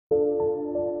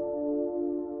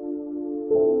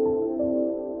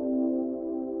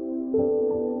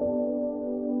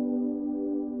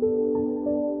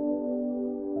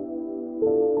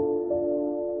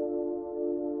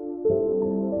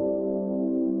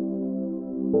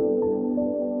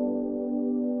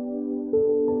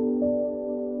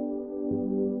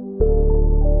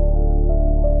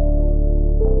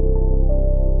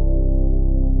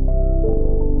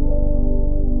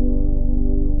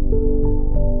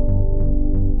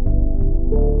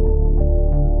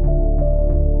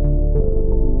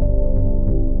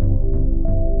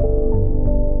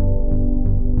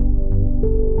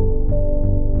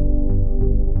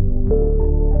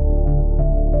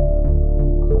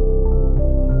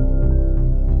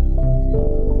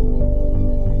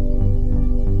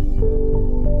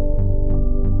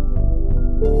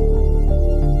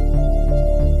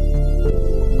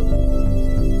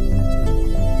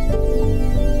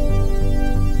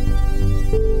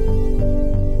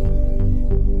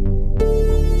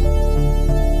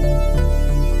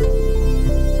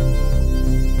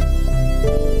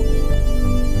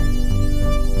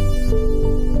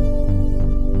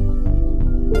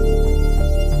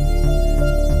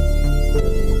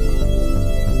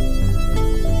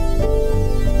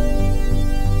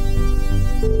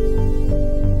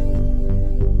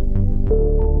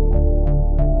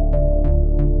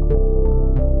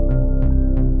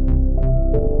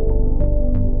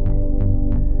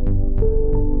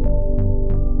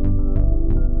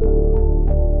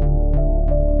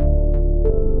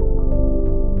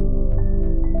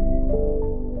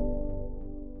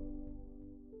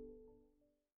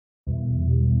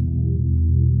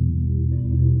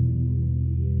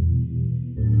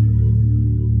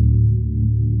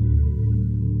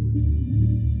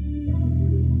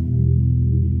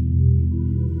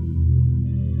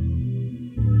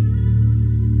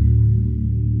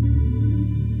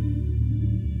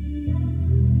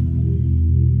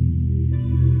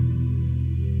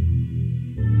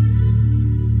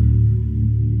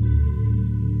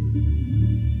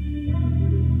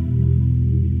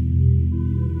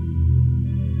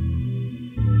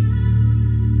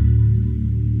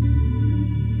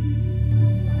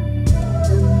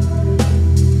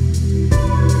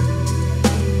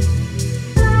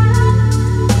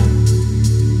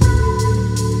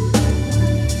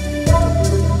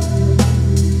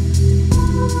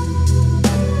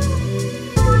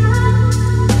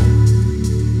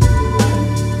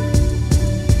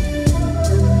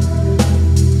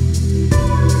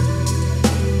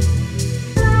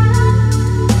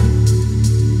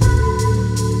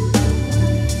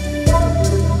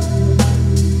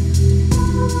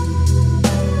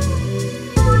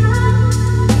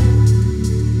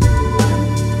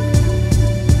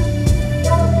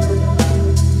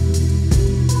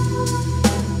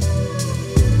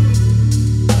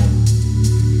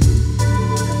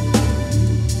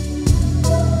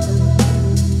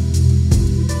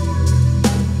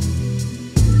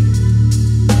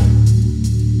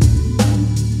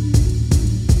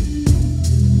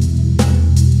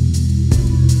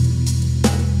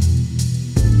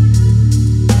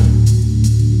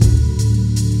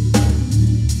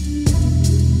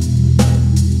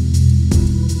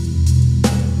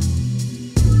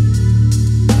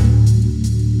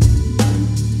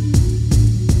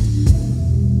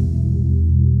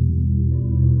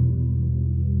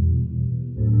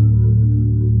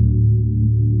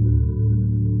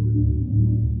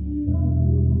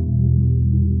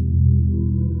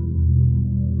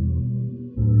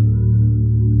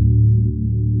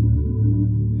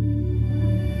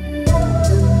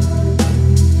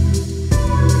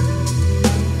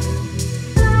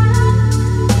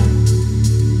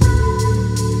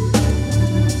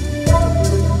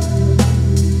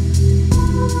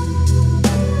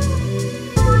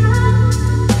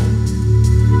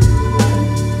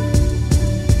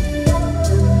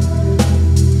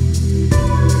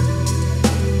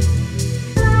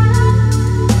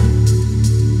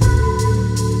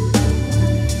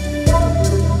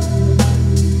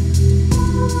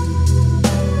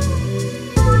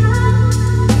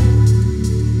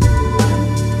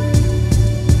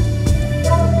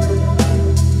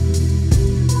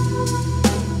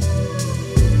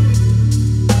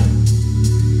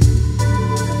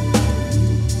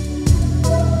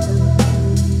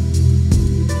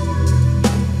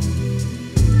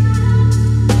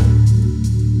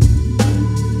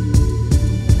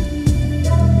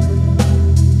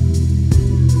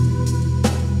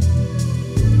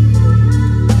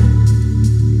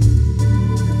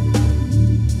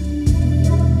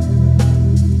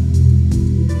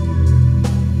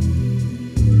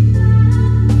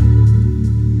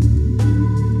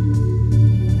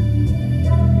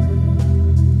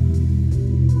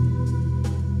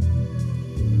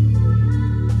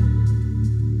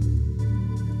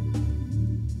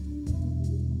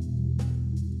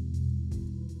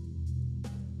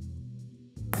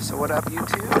So what up,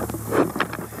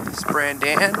 YouTube? It's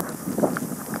Brandan.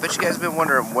 I bet you guys have been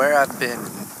wondering where I've been,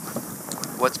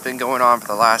 what's been going on for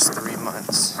the last 3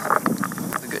 months.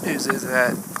 The good news is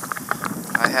that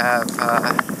I have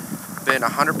been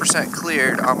 100%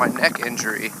 cleared on my neck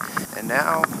injury, and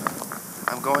now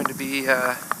I'm going to be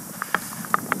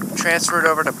transferred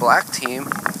over to Black Team,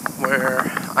 where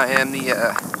I am the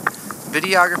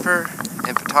videographer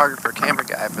and photographer camera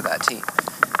guy for that team.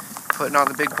 Putting on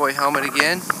the big boy helmet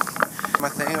again. My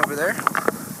thing over there.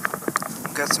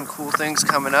 Got some cool things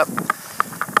coming up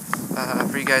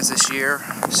for you guys this year.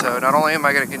 So not only am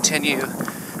I going to continue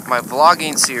my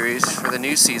vlogging series for the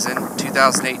new season,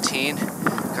 2018,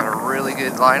 got a really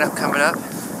good lineup coming up.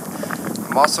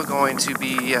 I'm also going to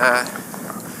be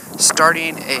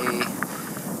starting a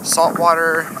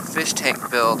saltwater fish tank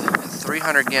build,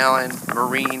 300-gallon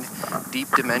marine deep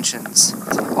dimensions.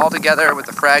 All together with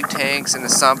the frag tanks and the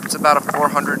sump, it's about a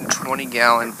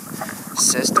 420-gallon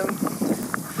system.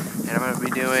 And I'm going to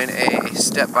be doing a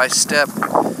step-by-step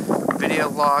video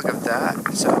log of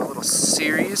that, so a little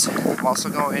series. I'm also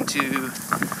going to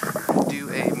do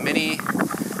a mini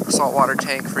saltwater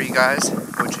tank for you guys,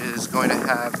 which is going to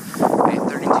have a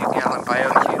 32-gallon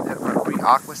BioCube that will be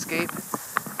aquascape.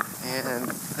 And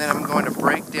then I'm going to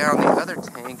break down the other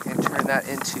tank and turn that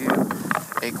into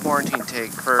a quarantine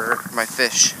tank for my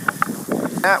fish.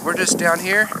 We're just down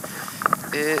here.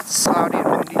 It's cloudy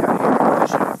and windy out here.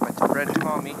 Fishing with my friend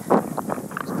Tommy,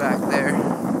 who's back there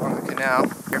on the canal.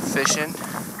 We're fishing.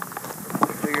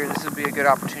 I figured this would be a good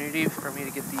opportunity for me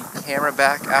to get the camera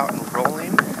back out and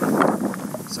rolling.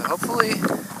 So hopefully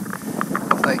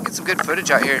I can get some good footage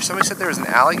out here. Somebody said there was an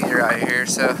alligator out here,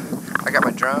 so I got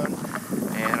my drone.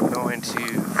 And I'm going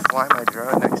to fly my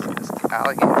drone next to this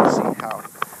alligator to see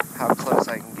how close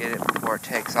I can get it before it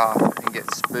takes off and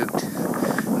gets spooked.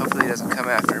 Hopefully it doesn't come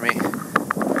after me.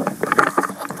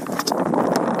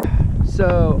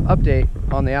 So, update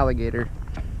on the alligator.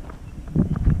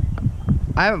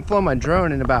 I haven't flown my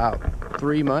drone in about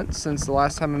 3 months since the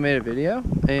last time I made a video.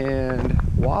 And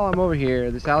while I'm over here,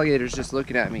 this alligator's just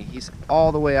looking at me. He's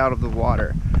all the way out of the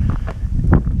water.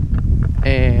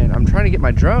 And I'm trying to get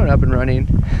my drone up and running,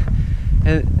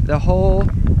 and the whole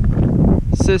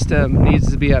system needs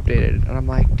to be updated, and I'm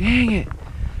like, dang it.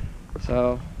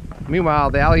 So meanwhile,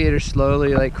 the alligator's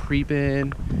slowly like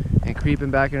creeping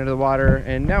back into the water,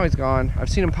 and now he's gone. I've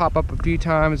seen him pop up a few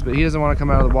times, but he doesn't want to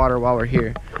come out of the water while we're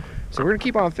here. So we're gonna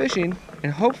keep on fishing,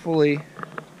 and hopefully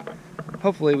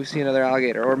we see another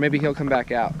alligator, or maybe he'll come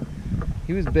back out.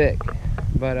 He was big,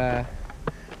 but I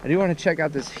do want to check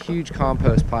out this huge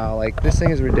compost pile. Like, this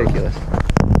thing is ridiculous.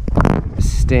 It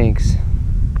stinks.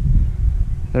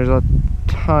 There's a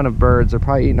ton of birds. They're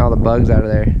probably eating all the bugs out of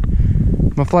there. I'm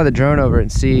gonna fly the drone over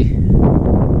and see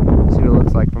what it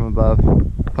looks like from above.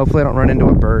 Hopefully I don't run into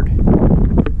a bird.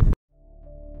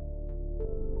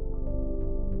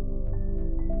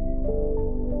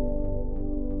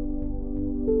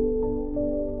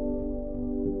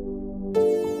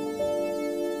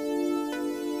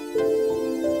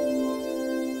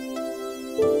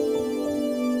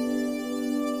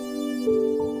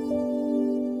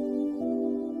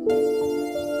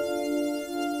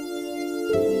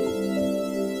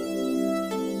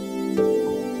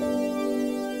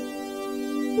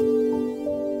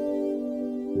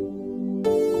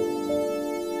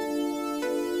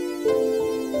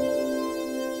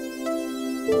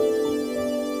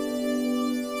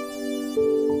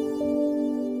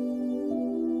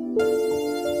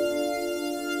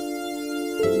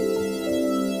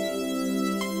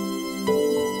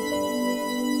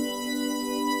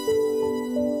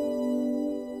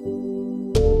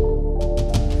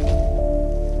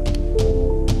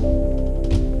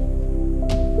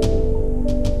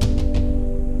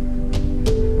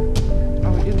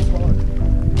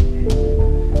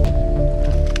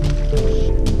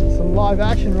 Live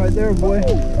action right there, boy.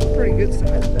 Ooh, pretty good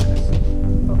size bass.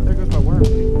 Oh, there goes my worm.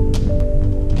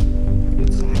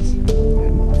 Good size. Yeah.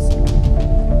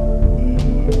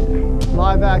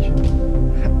 Live action.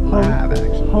 Live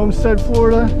action. Homestead,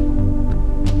 Florida.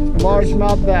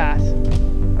 Largemouth bass.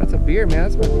 That's a beer, man.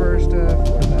 That's my first Florida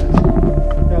bass.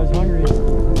 I was hungry.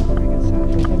 Pretty good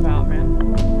size. Check him out, man.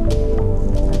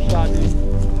 Nice shot, dude.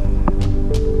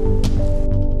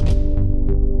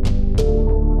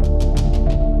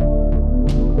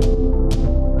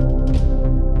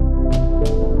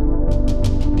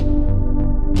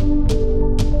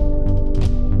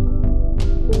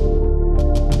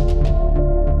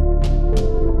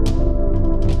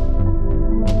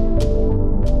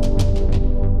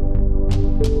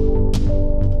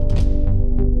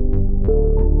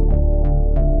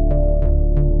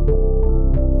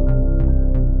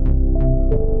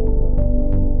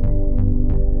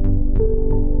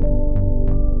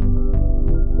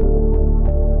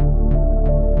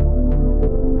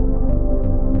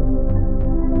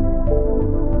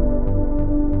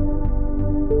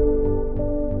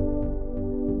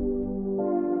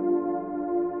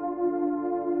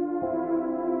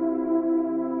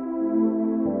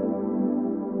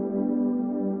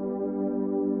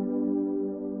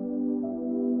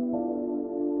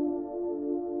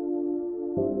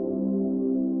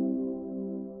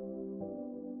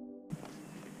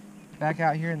 back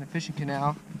out here in the fishing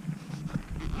canal.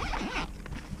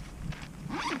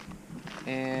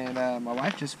 And my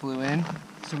wife just flew in,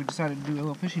 so we decided to do a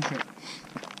little fishing trip.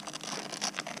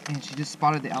 And she just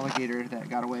spotted the alligator that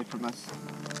got away from us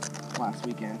last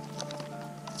weekend.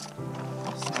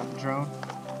 I'll set up the drone.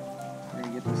 We're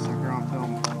gonna get this sucker on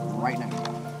film right now.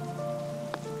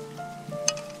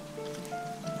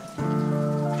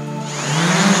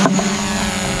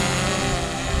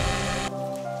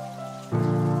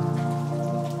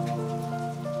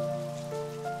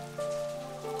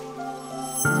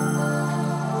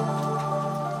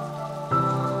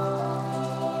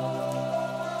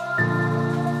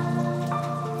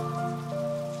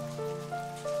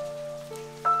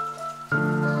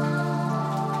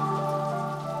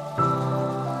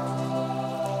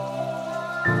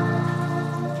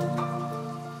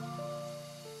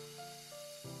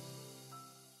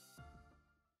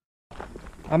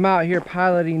 I'm out here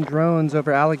piloting drones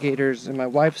over alligators and my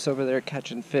wife's over there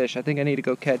catching fish. I think I need to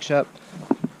go catch up.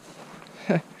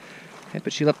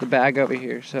 But she left the bag over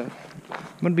here, so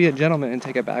I'm gonna be a gentleman and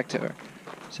take it back to her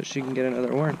so she can get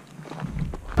another worm.